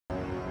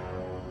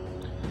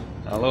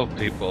Hello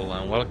people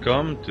and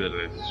welcome to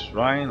the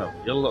Shrine of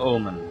Ill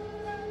Omen.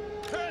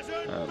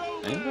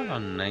 Ain't that a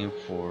name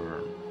for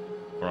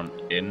an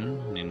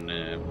inn in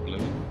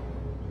blue?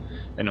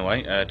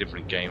 Anyway, a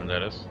different game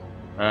that is.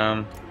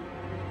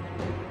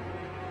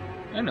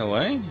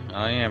 Anyway,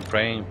 I am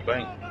playing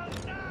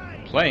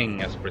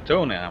as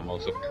Bretonnia. I'm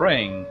also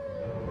praying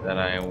that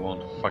I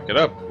won't fuck it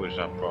up, which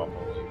I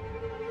probably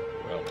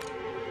will.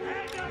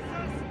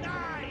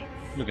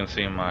 You can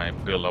see my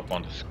build up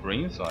on the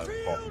screen, so I'll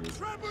probably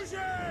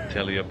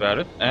tell you about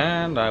it,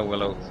 and I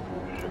will also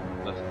shoot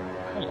a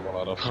hell of a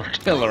lot of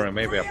artillery,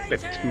 maybe a bit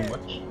too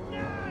much.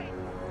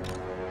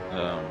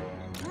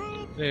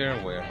 There,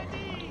 where are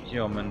my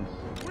humans?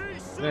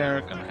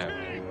 There, gonna have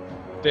you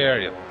there,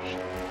 yeah,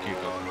 keep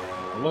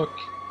a look.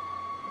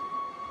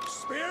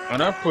 I'm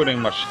not putting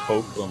much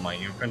hope on my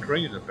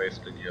infantry, they're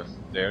basically just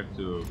there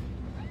to...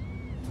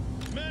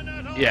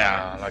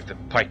 yeah, like the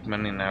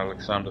pikemen in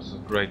Alexander's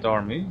great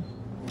army.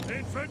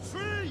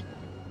 Infantry!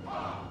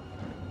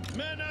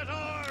 Men at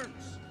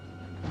arms!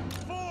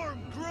 Form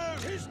group!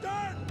 He's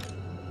done!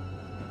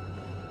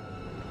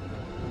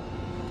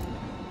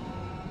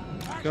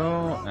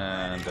 Go,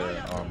 and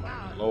there are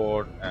my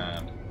lord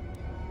and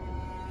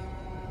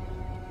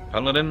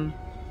paladin.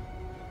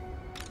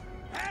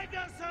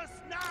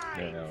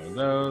 There are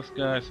those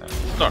guys, and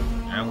start.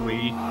 And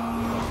we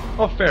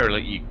are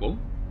fairly equal.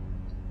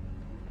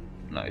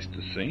 Nice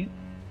to see.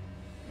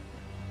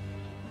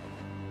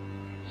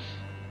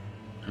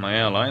 My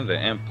ally, the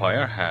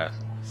Empire, has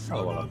a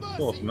lot of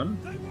swordsmen,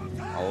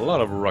 a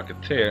lot of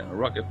rockets, a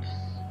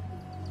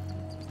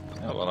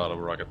lot of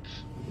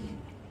rockets.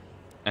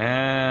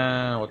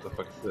 And what the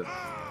fuck is this?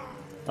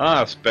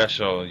 Ah,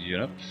 special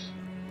units.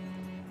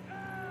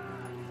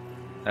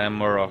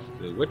 Hammer of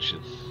the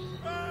Witches.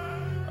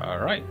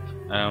 Alright.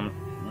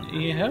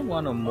 He had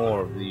one or more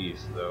of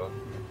these though.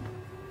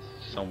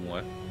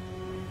 Somewhat.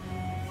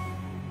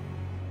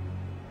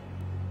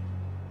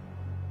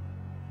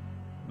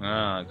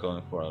 Ah,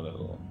 going for a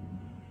little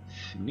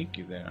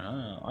sneaky there.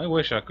 I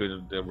wish I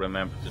could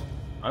remember to.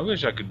 I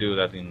wish I could do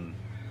that in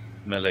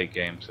melee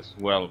games as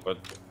well, but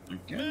I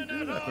can't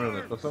do that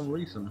really for some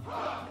reason.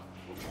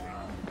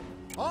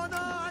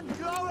 Honor and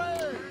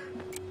glory!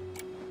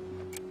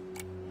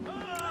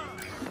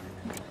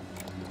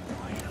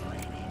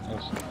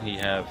 He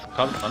has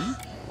Kalpan.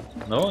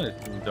 No,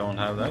 we don't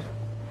have that.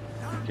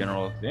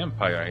 General of the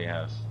Empire he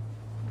has.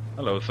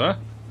 Hello, sir.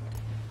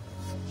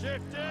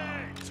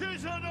 Shifting!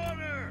 'Tis an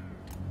honor!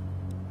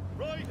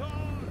 Right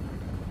on!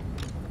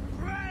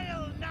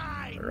 Grail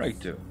Knight! Right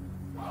to.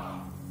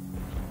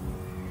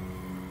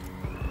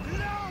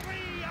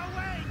 Glory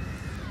awaits!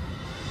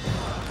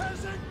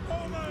 Peasant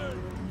woman!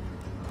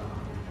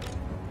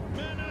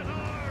 Men at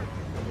arms!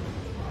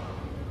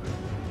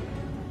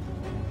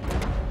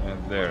 And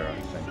there, I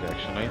think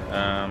actually.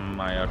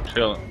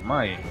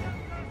 My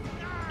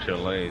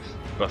artillery is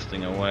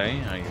busting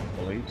away, I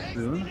believe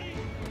soon.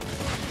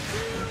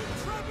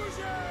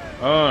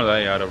 Oh,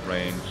 they out of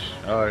range.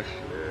 Oh shit.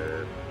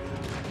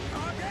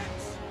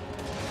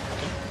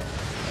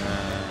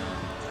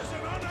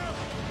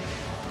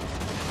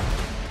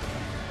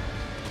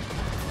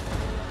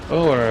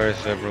 Oh, where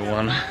is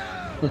everyone?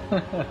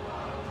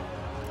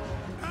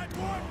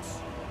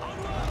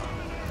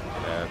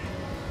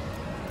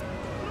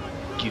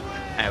 Get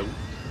out.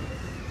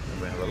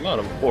 We have a lot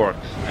of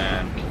orcs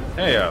and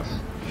chaos.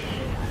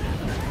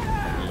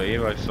 I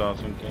believe I saw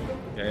some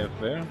chaos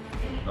there.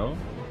 No?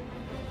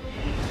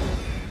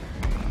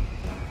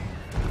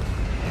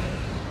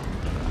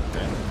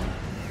 Okay.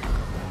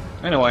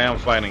 Anyway, I'm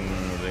fighting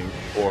the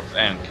orcs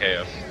and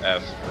chaos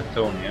as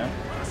Bretonnia.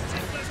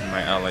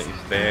 My ally is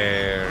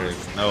there.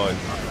 No,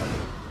 it's not.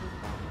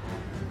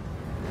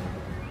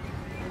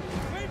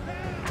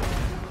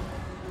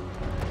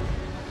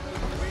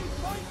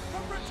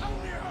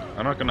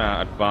 I'm not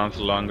gonna advance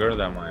longer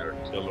than my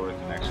artillery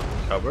can actually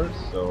cover,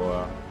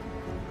 so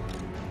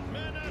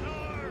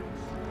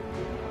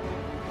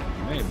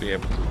I may be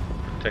able to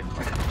protect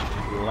my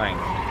flank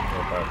for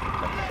about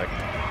 10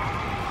 seconds.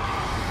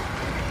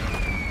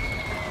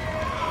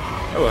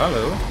 Oh,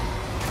 hello.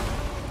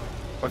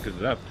 What the fuck is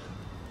that?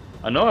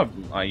 I know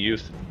I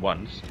used it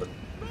once, but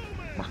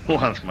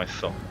once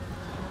myself.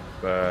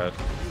 But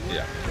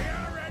yeah.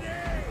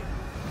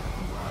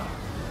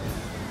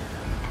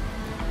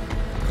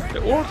 The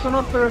orcs are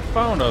not very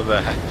fond of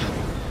that.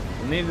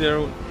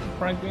 Neither,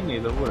 frankly,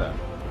 neither would I.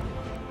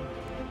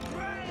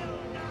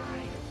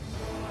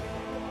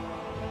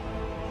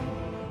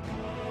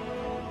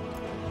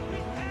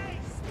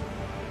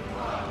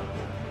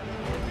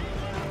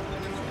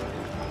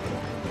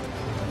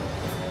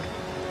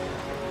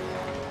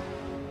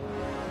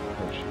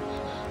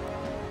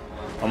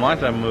 I might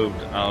have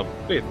moved a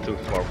bit too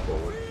far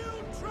forward.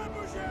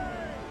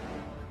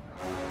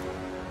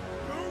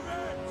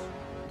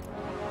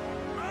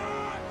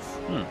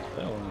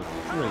 There were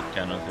 3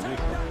 cannons in this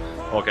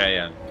one. Okay,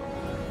 yeah.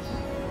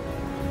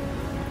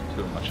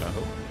 Too much, I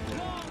hope.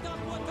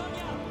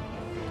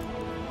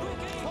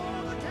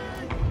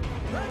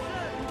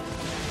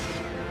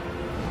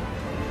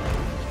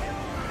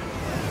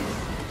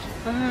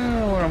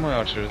 Where are my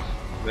archers?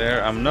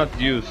 There, I'm not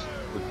used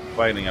to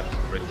fighting at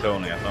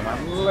Bretonnia, so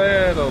I'm a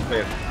little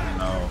bit, you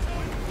know,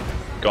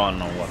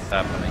 gone on what's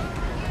happening.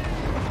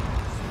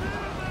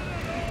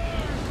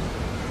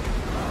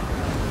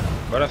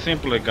 But I'm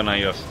simply gonna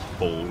just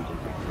hold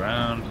the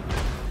ground.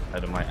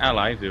 Let my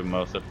ally do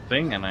most of the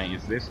thing, and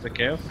is this the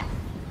chaos?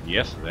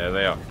 Yes, there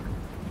they are.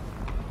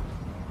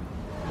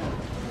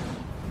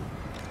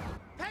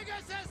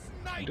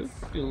 I do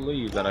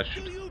believe that I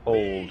should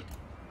hold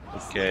the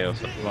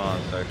chaos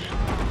advance actually.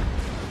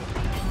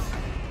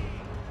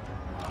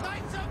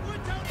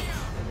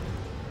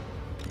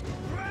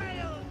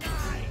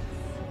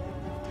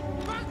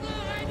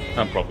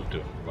 I'm probably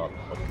doing a lot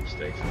of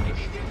mistakes in this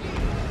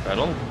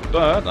battle,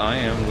 but I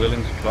am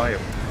willing to try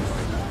it.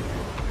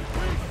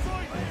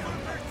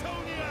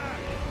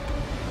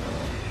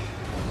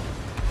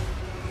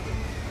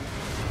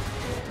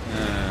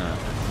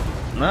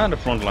 Now the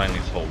front line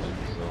is holding,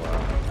 so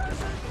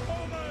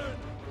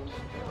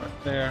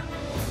right there.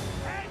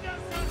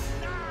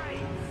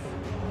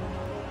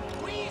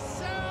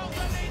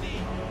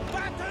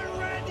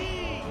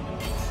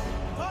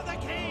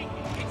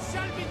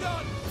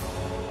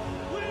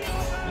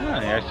 Yeah,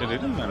 he actually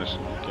didn't manage to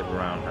get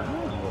around.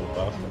 Little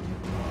bastard.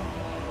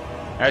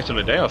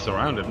 Actually, they are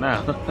surrounded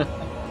now.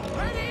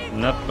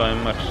 Not by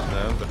much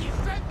though, but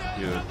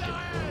you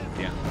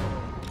yeah.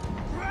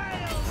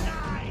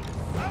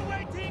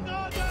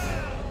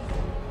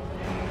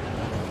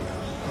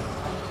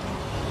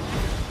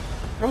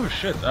 Oh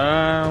shit,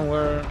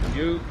 where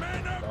you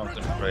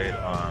concentrate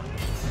on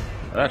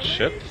that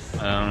shit.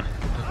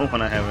 Don't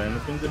wanna have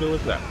anything to do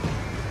with that.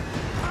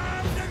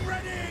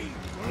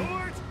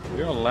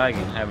 We are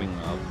lagging, having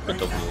a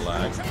bit of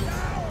lag.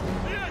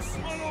 Yes,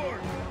 my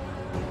lord.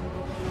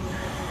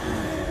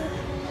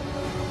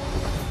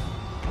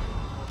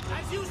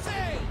 As you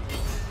say.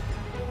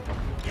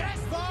 Yes,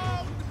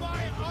 found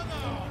by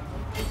honor.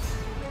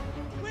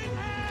 With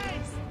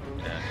haste.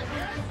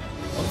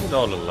 Look at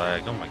all the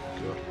lag, oh my god.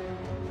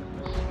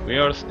 We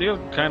are still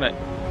kinda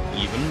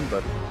even,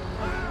 but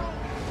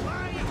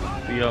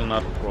still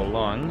not for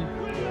long.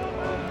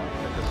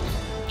 Let's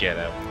just get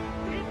out.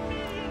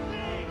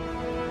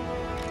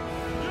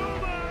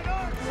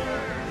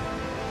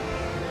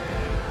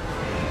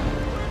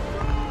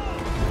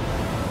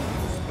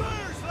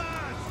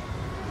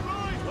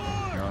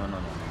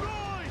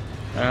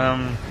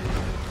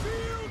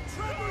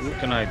 Who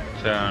can I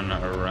turn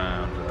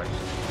around to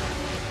actually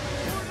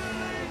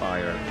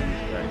fire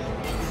these guys?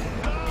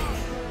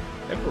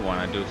 Everyone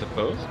I do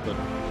suppose, but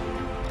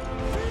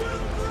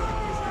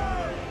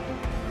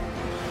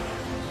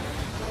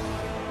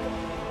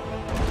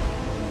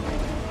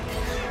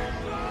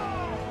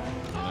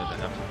I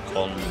have to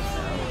call me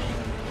now.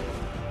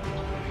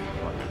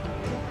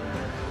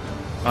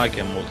 I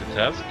can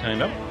multitask,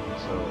 kind of,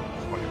 so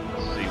I can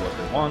see what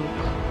they want.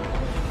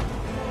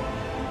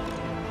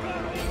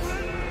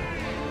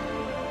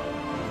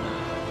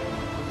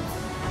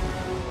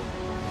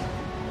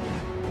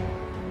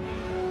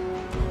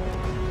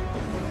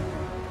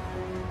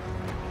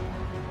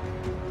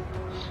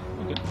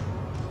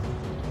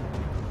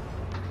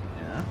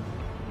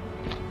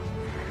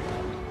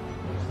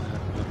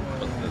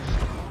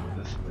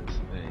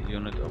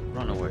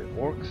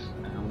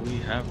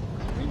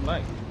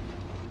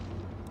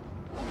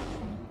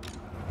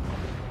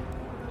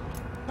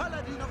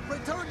 Paladin of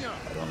Bretonnia.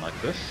 I don't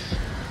like this.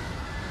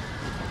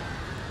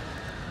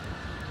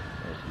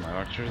 There's my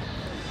archers.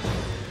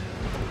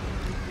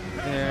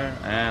 There,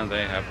 and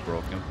they have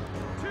broken.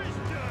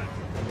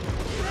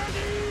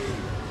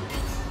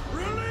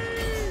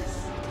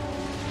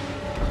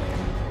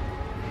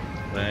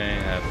 They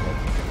have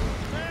broken.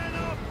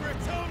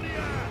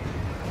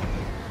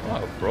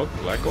 Oh, broke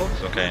Black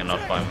Orcs? Okay,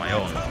 not by my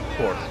own, of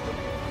course. But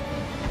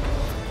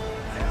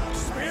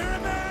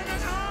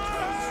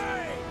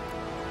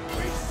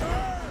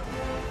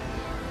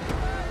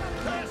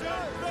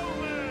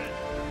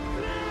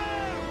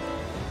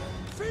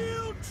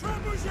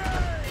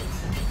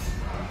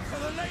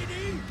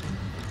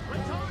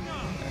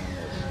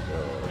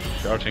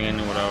charging in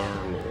with our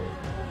lord.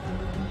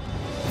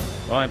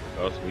 Why?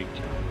 Because we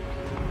can.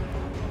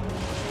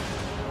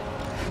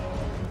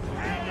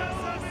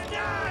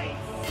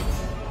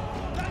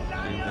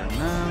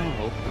 Now,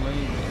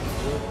 hopefully,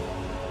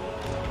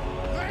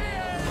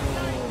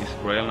 these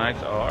Grail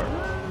Knights are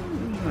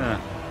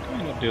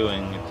kind of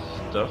doing its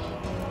stuff.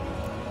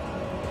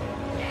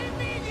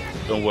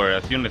 Don't worry,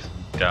 as units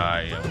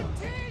die,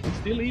 it's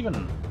still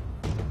even.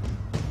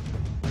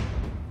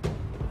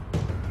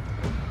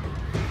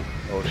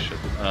 Oh shit.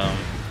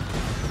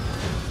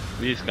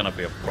 This is gonna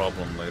be a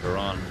problem later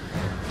on.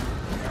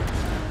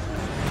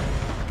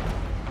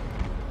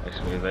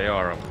 Actually, they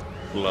are a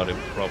bloody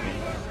problem.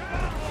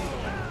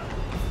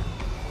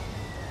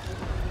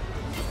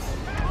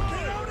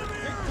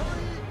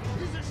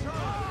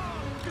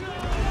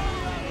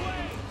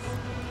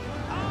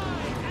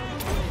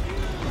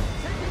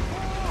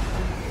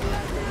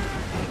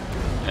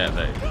 Yeah,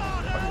 they.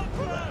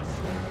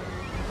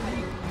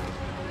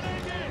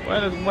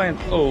 Well, it went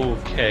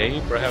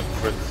okay. Perhaps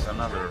versus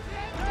another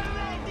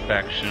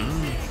faction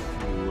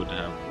who would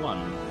have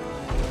won.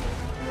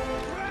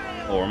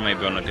 Or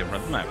maybe on a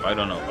different map, I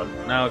don't know.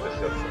 But now this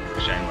is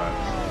a shame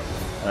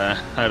that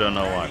I don't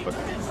know why, but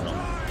you know.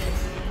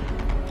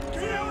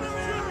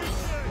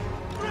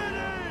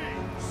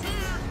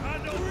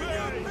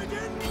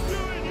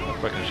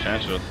 Fucking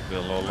chance to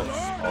spill all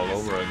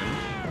over again.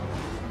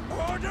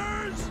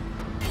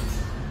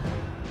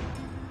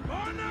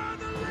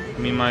 I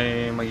mean,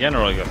 my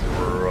general got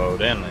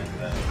rode in and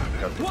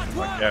got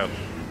back out.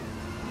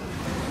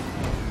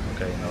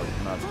 Okay, no,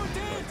 it's not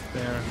right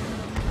there.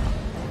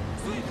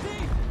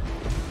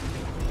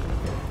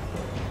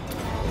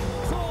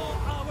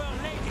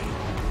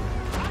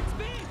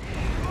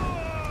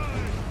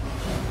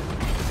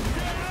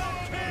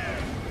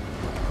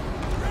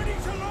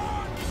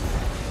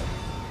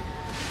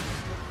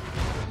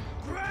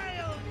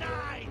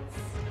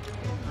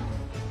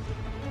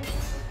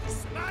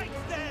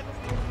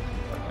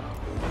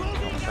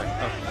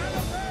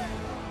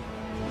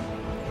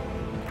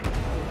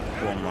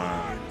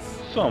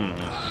 Some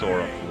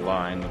sort of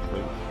line at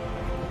least.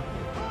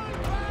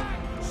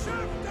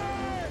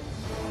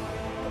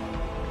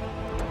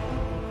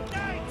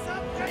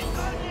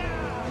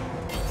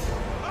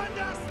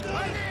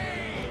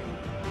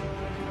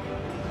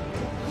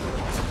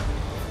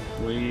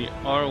 We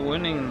are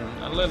winning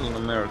a little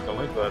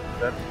numerically, but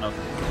that's not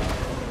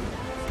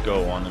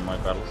go on in my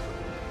battles.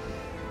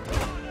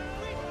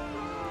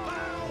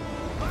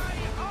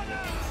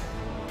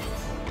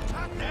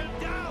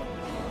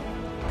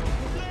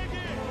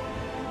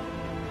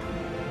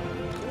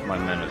 My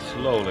men is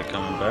slowly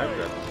coming back.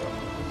 That's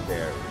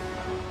very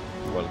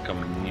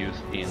welcome news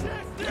indeed.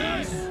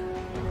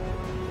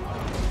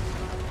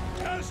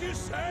 As you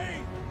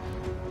say.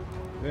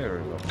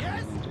 Very welcome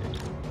indeed.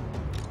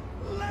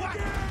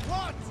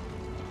 What?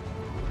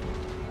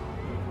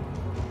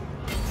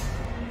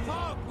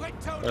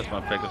 That's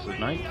my Pegasus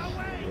Knight.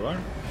 There you are.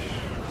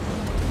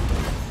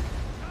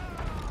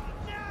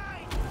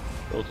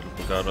 Totally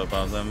forgot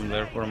about them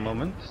there for a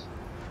moment.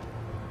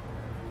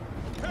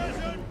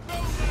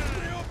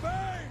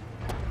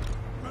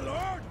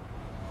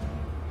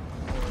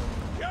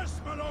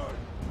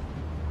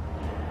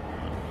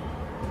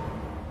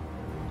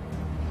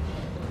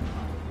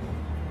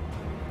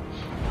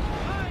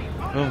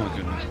 Oh my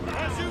goodness.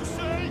 As you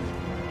say.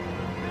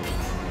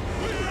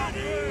 We're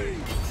ready.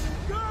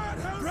 God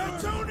help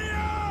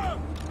Bretonnia!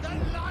 The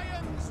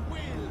lion's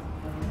will.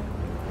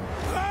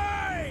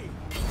 Hey!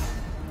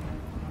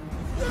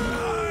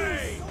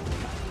 Hey!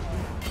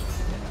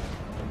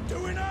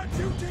 Doing our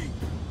duty.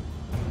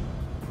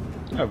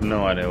 I have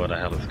no idea what the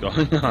hell is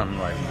going on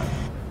right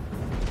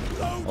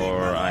now.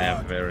 Or I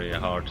have very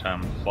hard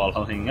time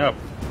following up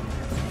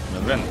an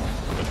event.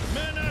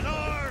 Men at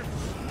arms!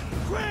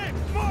 Quick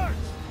march!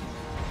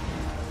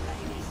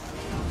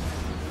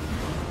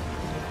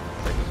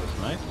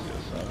 Nice,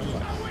 yes, I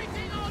like.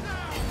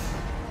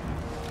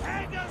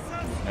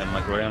 And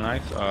my Grey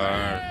Knights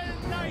are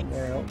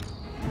somewhere else.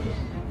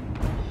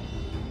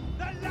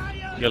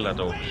 Kill that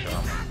old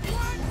shaman.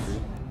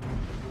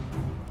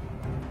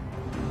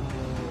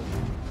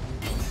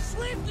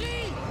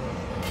 Swiftly!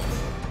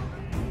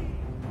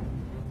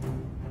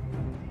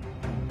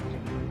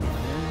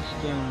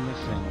 Still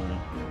missing.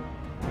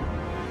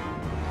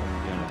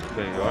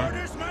 There you are.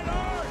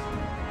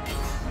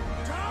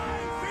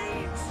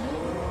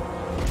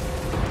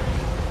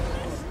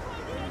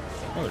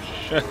 Oh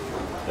shit,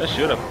 that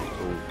should have...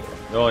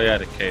 Oh yeah,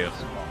 the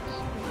Chaos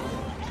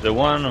Boss. The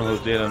one who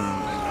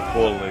didn't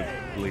fully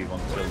believe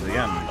until the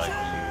end, like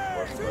me,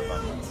 was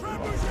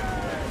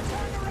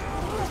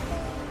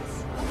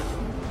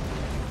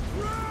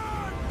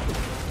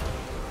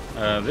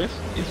the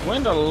this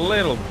went a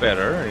little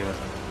better, even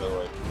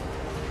though it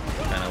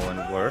kind of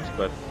went worse,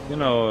 but you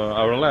know,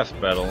 our last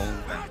battle,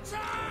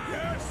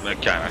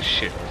 that kind of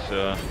shit,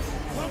 so...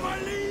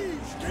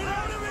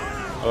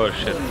 Oh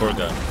shit, poor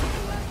guy.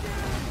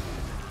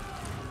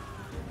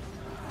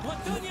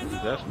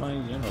 That's my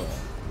general.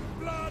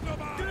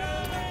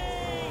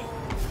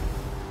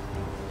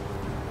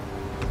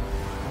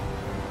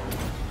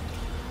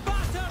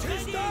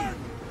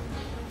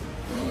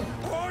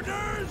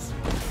 Orders!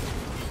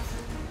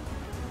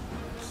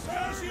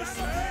 As you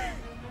say!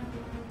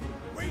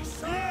 We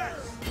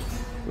serve!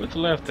 What's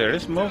left there?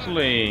 It's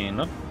mostly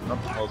not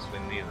mostly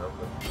neither,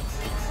 but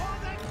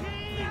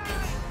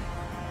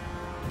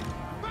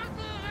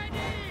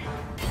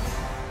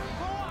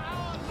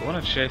I want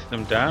to chase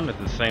them down at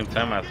the same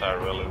time as I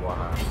really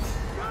want to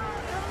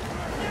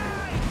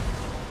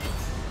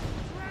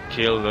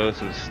kill those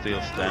who's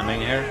still standing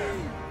here.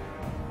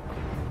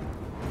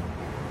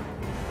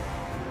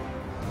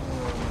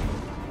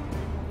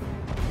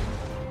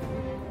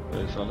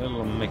 There's a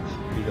little mixed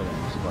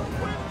feelings about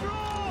what.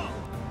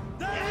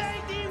 The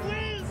lady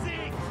wills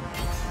it!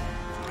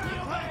 You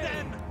have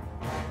them!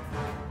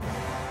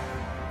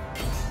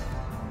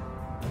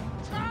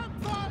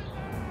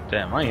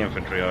 Damn, my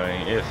infantry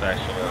is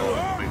actually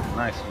holding pretty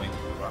nicely.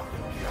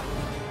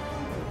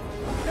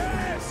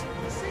 Yes!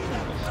 Let's see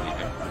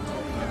here.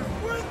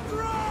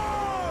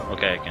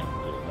 Okay, I can do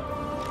that.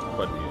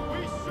 But you...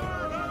 We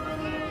serve our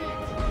league.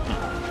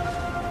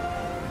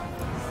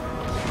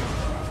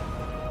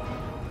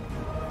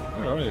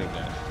 Where are you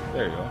guys?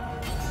 There you are.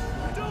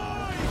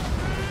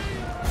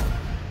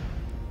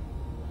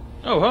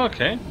 Oh,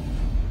 okay.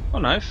 Oh,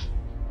 nice.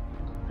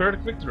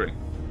 Pyrrhic victory.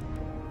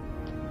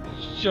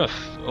 Just...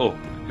 oh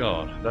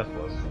god, that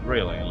was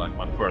really like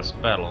my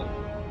first battle.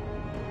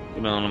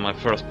 You know, my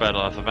first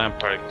battle as a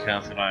vampire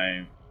cast that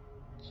I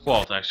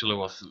fought actually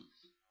was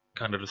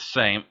kind of the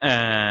same,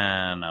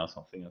 and now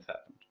something has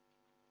happened.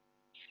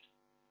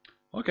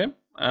 Okay,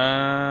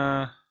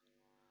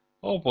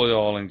 hopefully you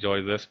all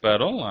enjoyed this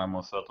battle. I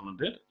most certainly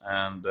did,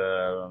 and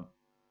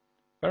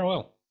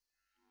farewell.